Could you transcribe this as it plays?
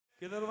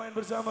Kita bermain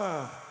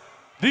bersama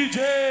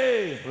DJ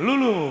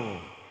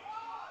Lulu.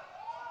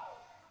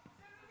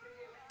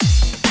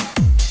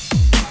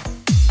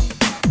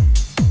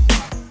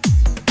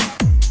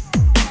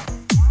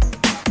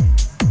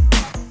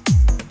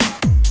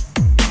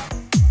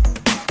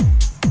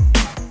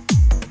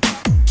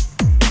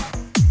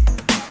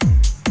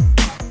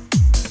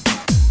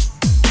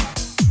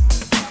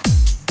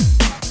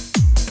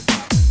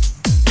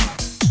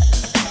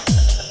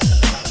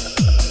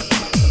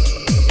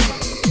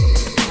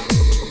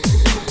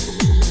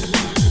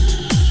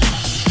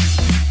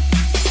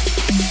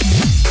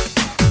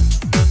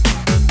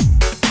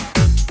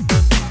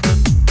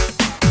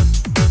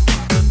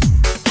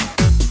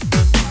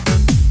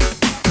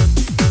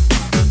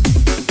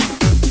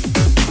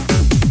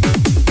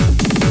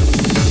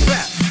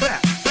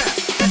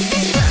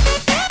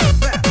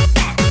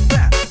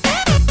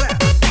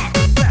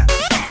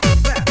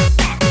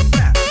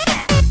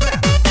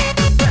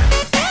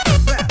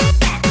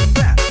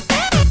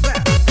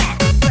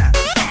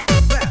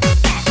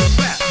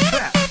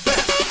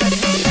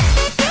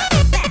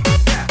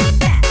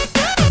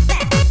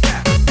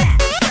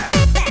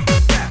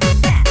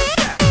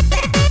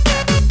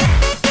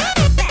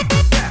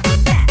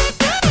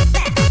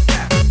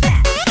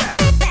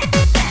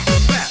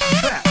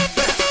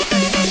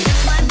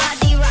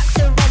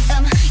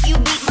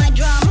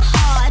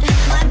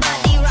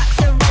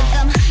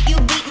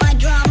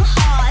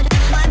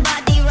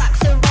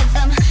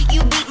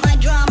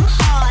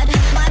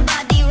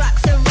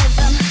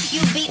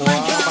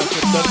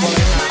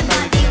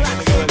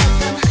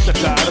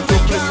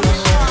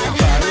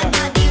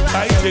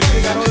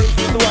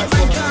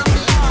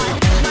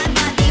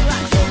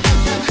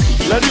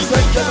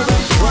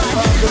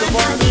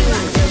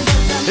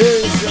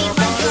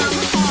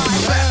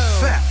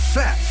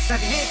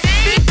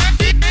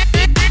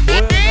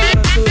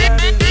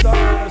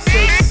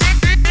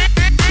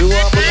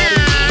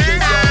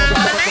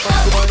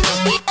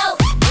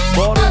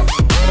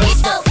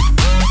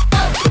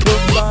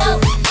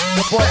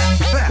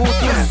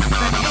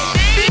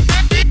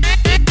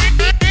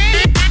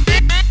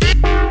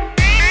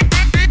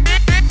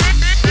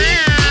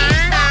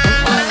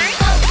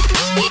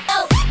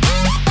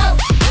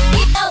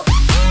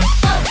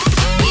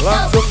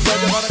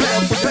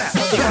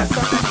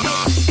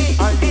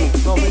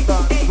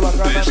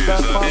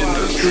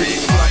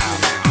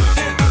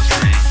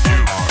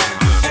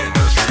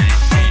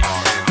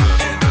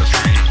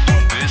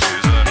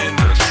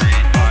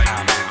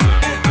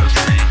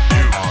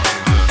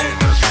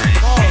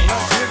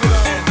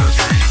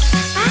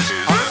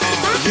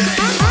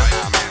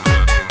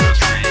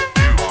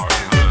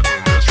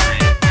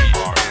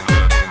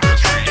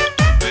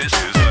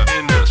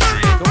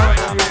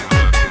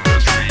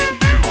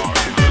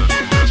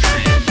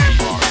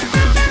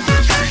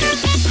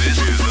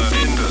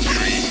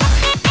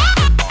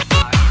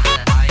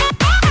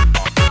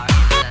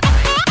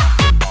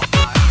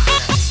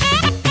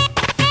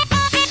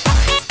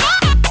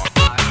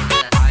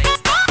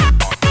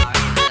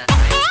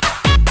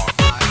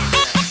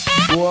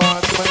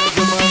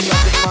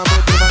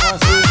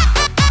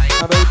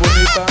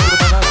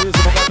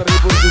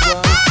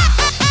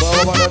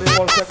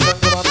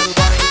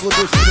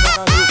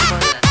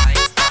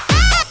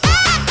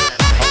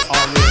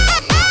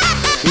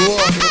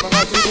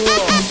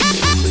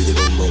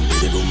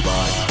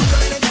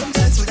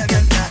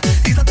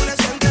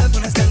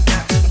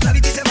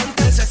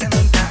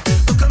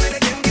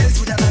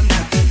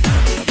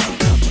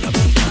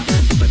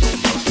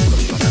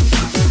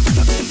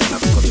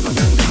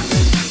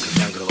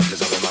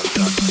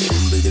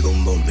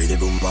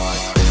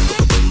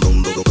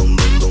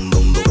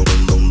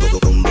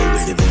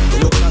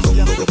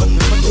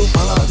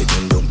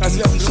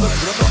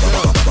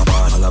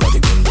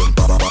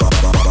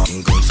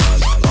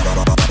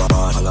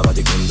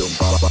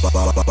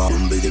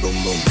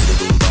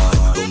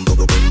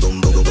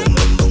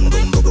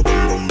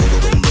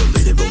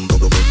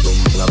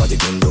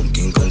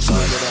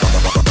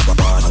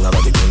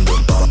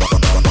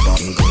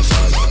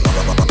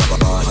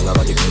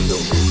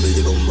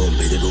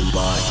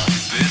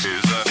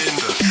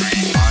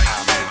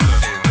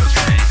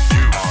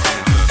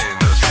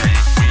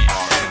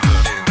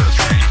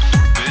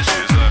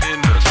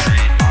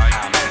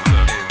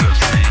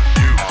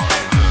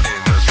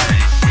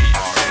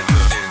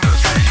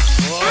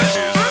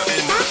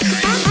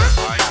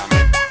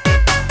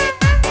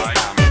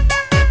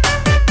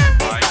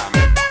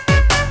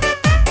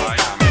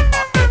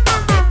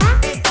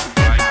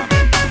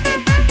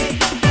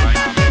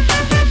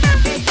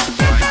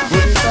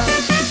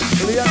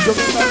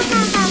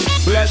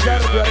 Belajar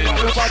biar nggak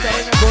lupa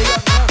caranya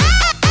goyang ya.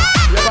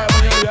 Ya Pak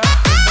Menyo ya.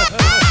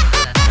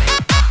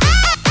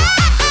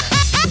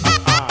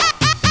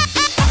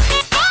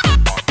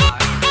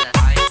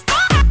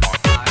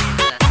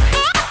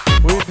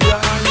 Widya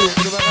Ayu,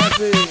 terima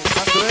kasih.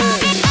 Andre,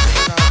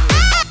 terima kasih.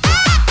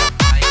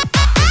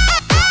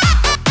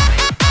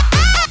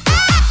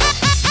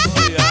 Oh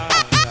iya.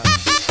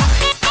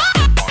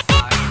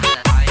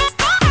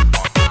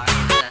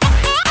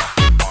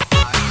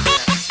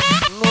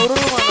 Nurul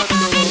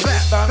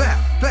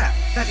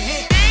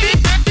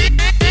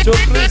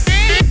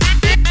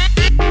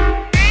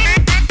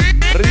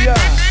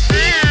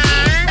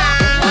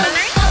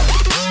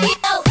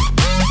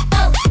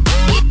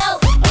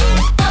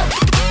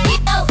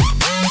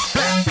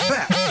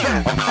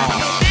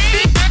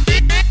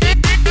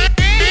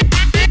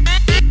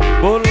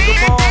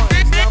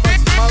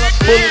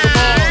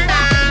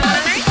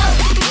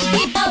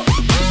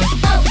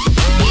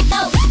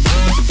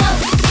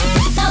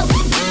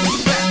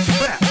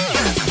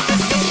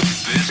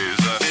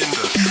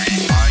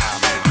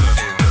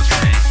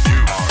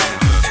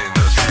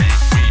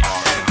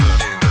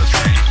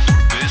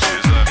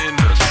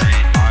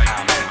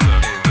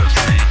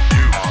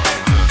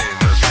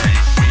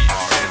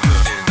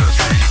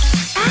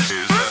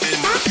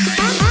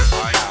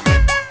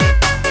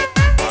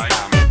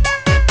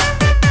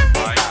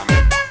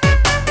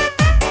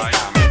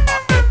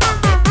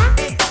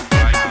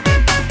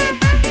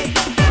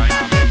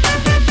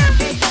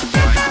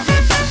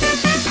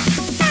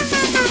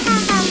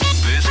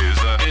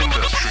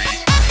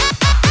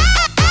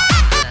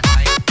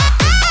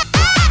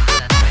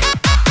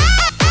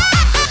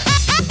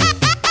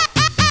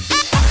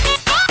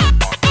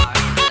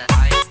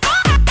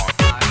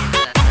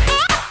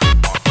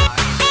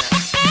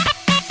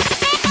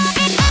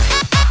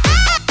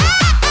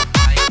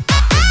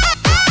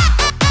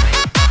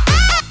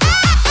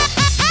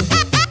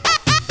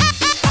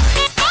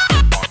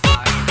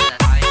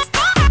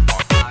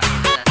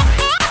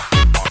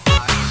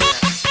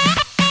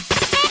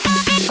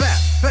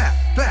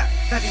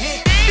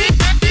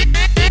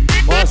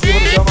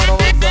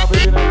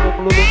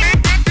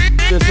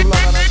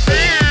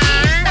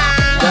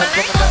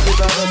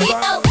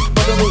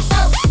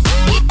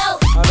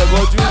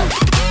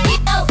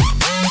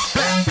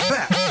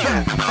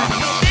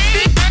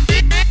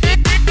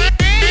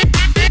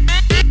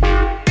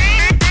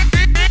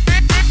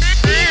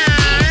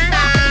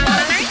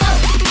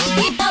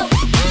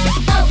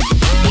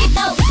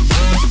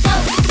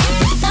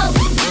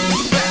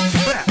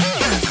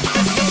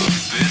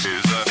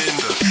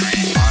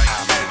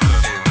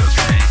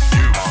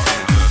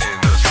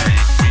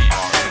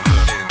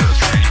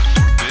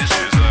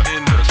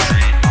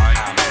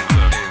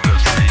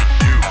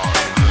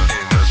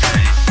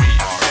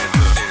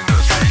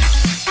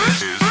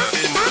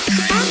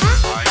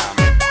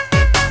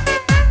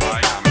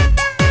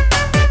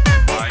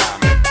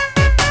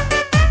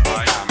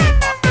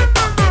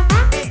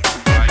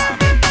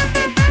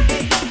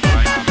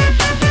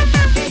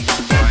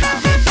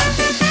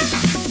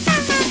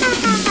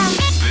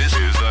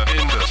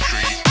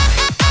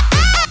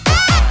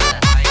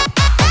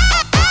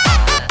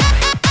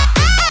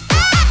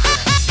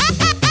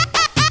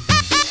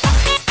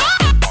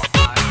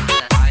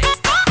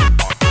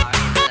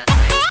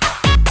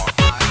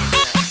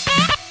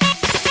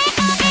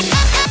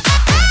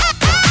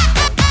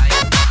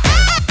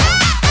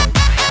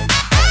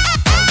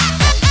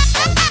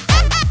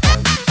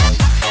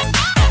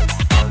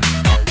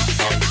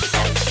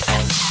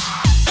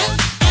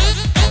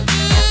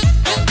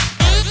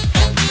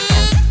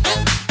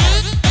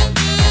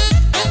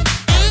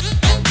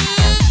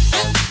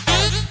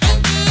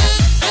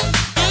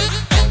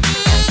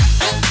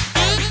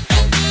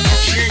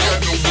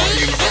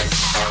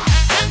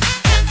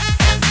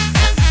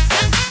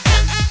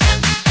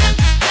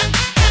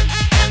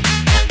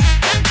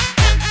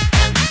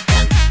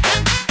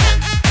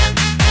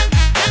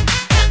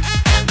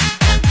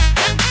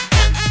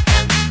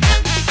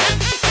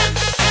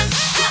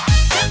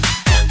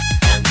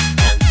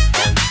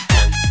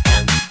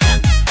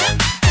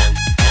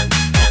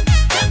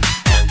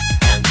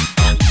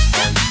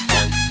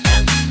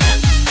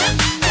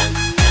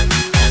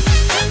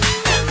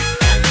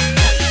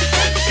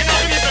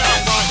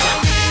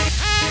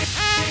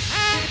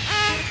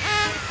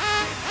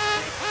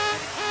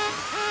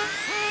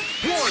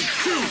 1,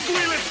 2,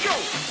 3, let's go.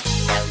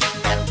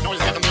 Noise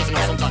get amazing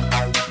now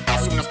sometimes.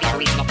 As soon as people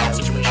reach a bad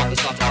situation, they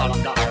start to call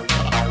on God.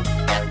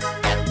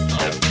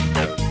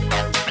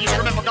 And you should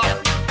remember God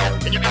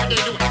in your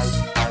everyday doings.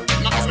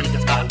 Not just when it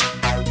gets bad.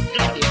 You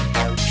know what I mean?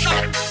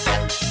 Shut it.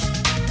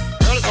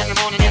 Early Sunday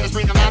morning in the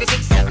spring of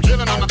 '96, I'm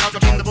chilling on my couch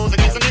watching the Bulls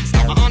against the Knicks.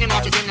 My honey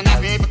marches in and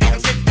asks me if I think I'm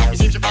sick. You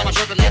seem to find my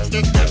shirt with lipstick.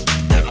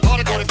 I thought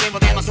it would explain,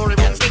 but then my story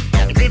wouldn't stick.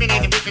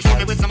 Incriminating picture showed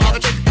me with some other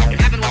chick. It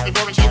happened once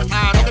before and she was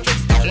tired of the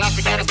tricks. She asked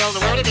me, can I spell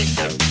the word again?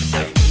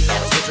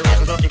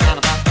 Situation's looking kind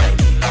of bad.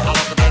 I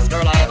lost the best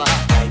girl I ever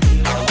had. The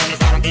one is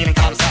I'm feeling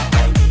kind of sad.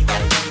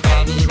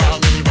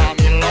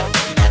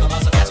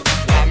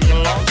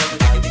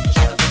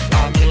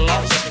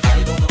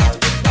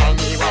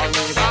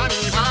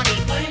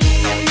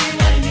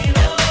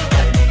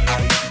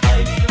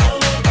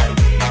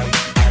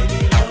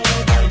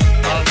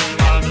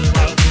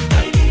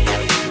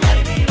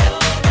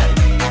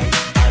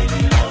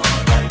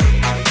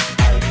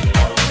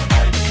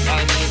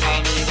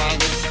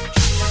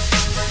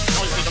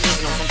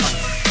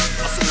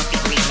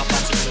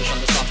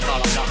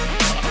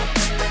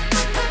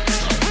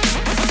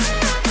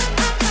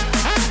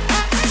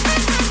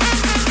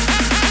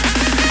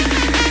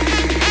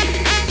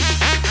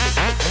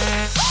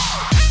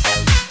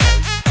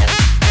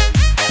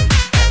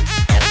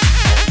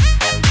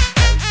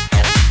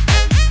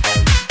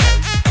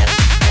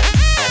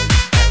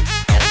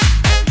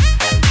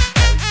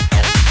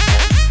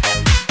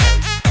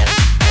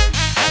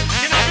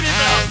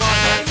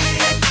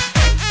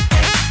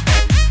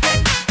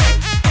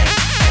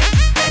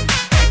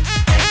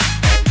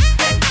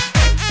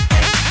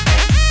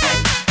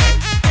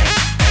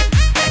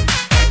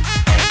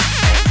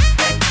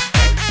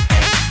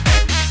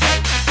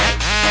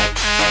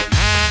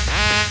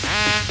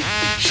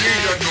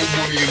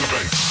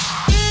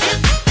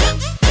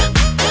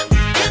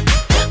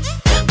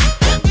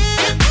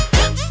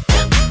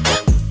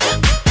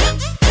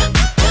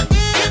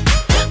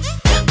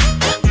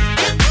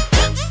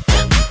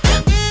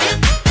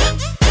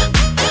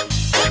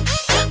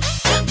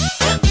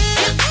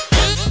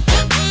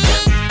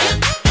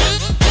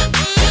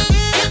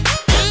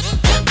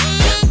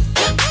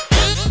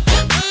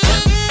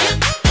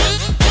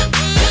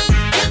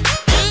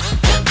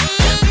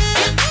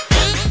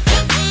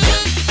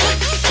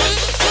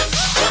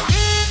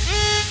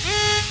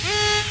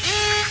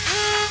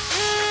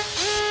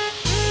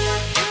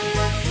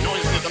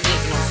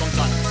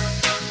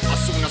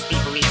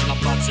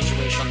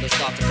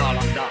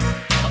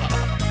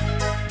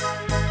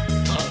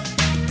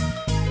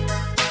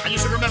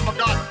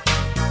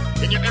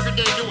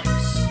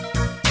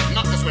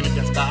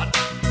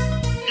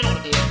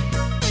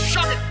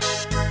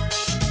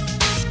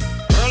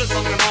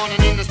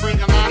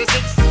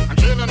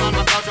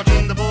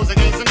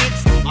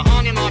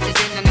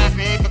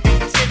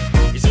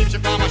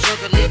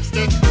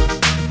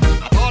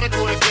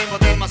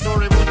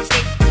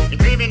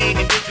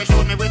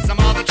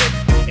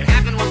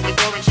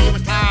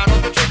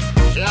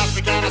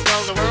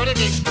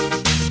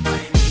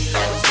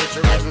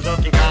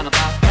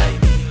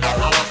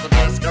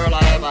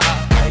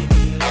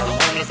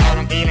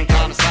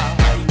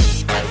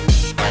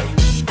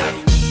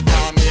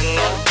 Ride me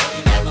along.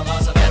 Ride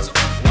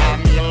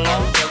me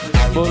along.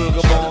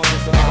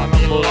 Ride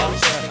me along.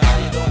 Ride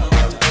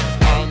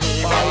me,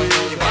 ride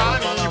me,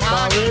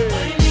 ride me,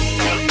 ride me.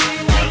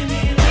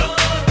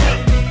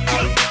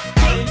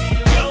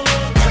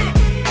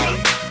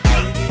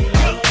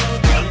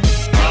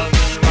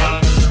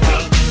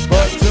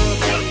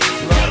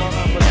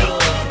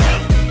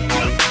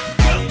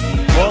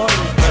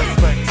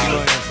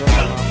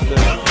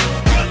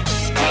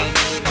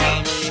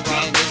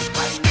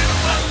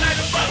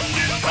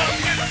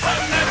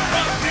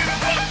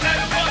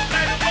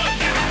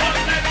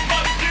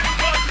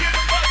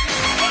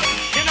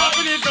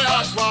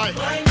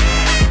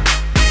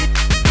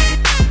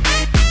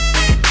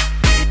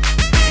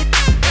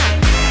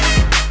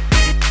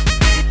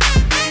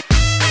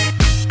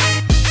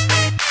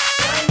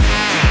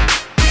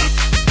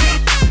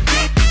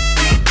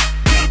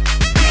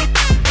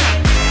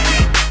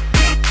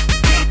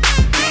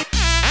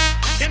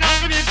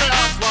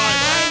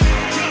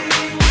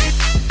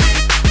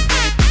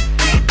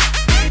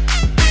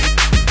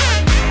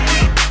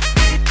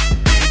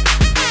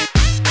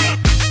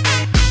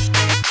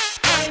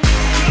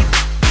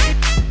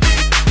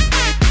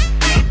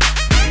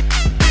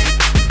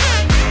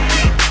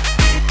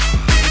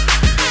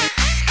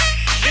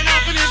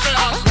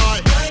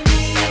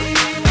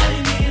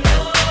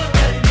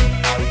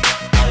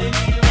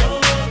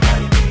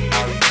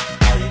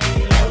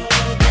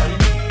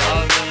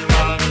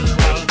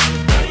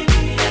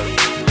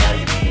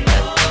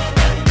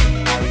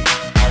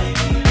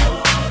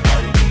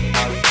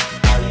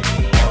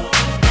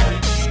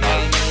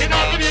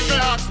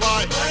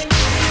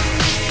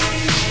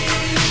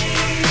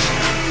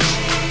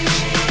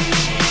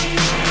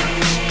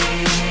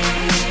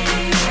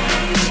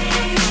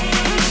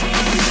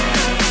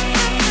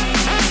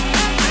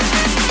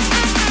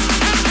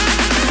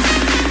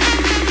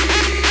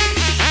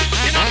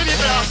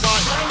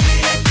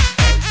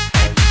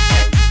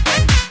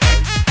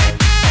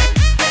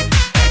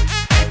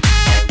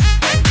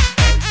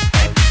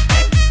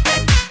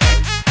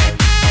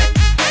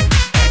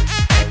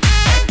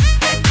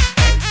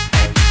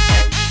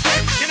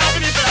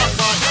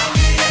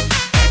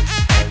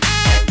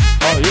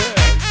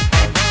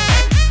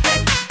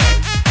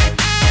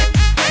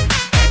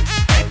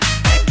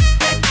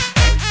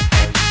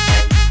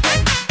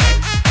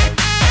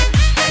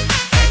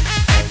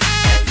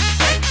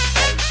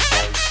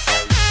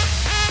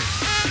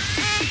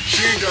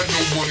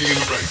 you in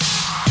the face.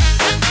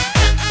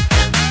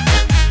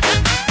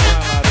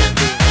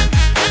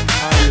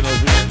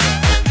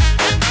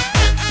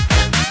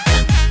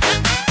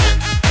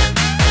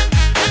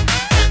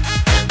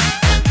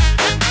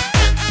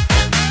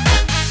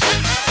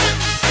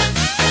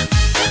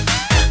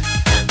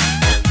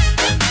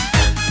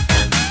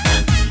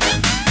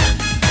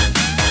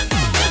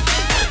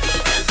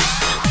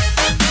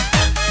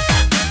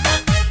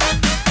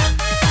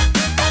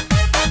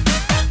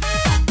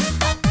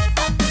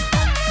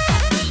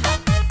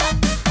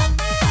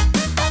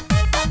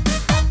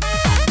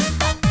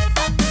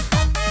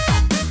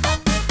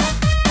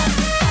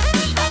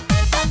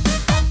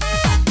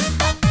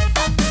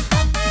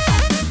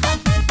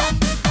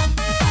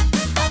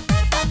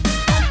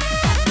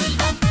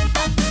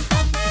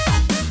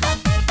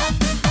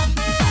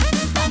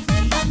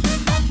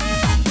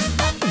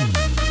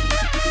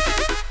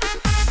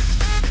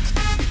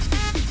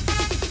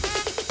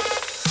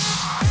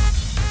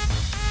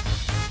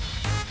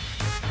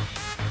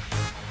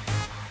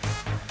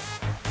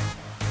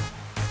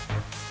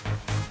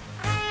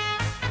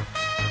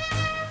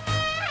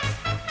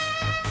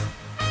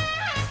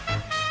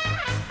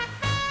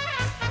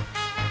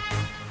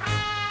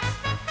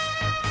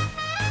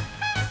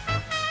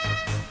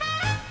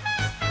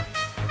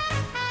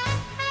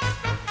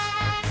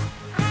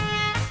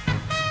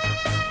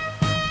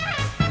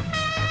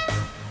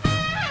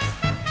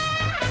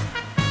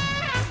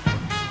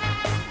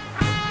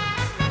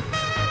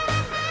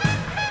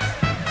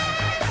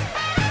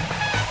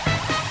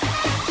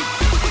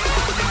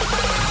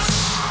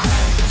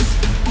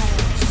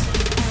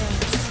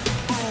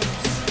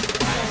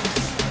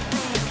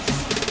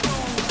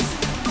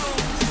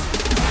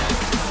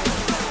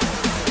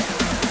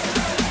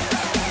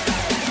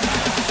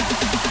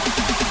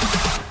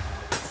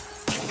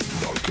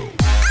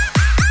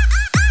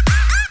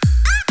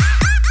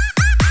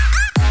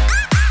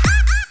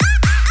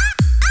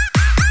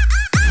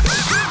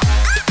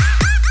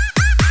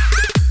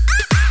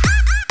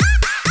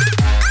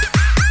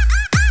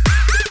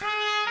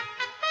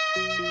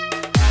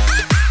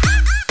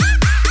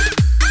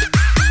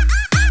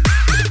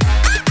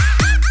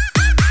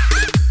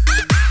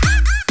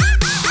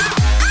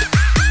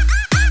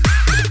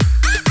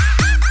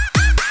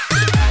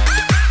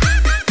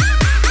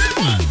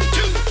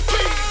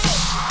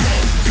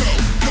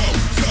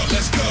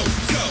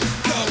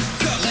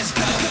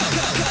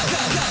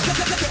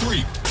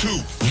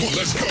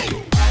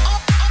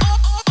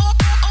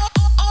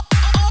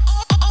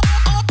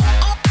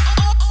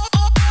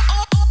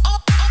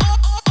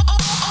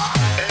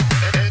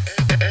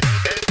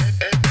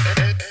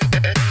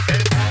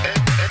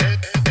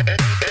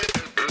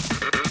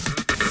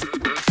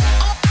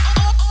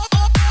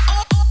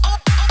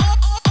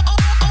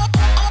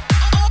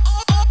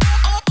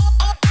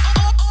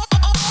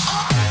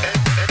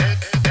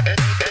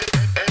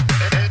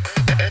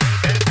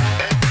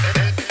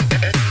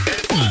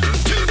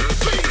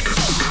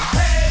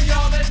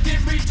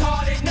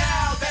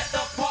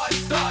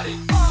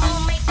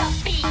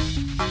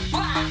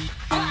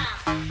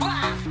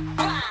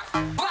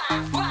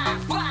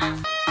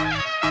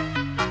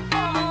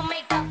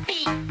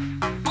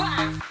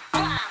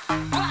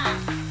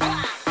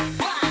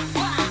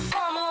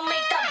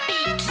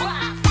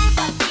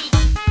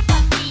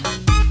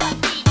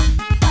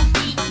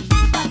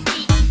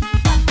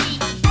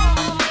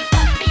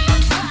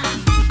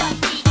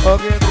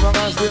 Oke, terima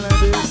kasih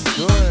ladies.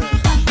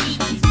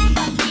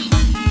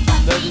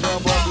 Dan juga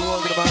buat dua,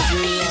 terima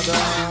kasih. Ada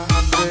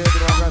Andre,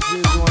 terima kasih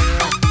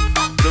semuanya.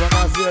 Terima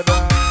kasih ada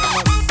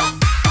Mas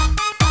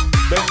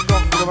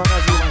Bengkong, terima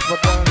kasih Mas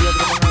Petan, juga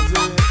terima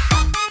kasih.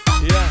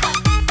 Iya,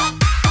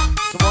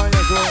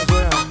 semuanya.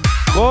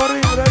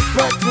 Borinx,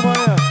 respect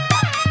semuanya.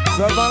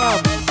 Selamat malam,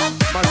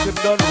 Mas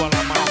Gendon,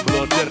 malam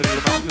bloder.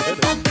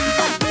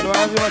 Terima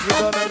kasih Mas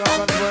Gendon dan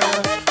kawan-kawan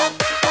semuanya.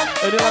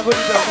 Ini lagu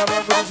didengar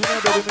lagu di sini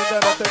ada diminta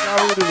ada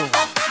TKW dulu.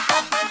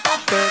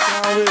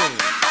 TKW.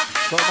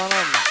 Selamat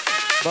malam.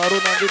 Baru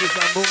nanti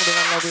disambung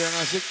dengan lagu yang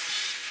asik.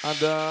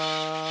 Ada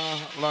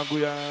lagu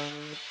yang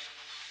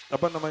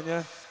apa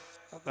namanya?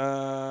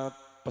 Apa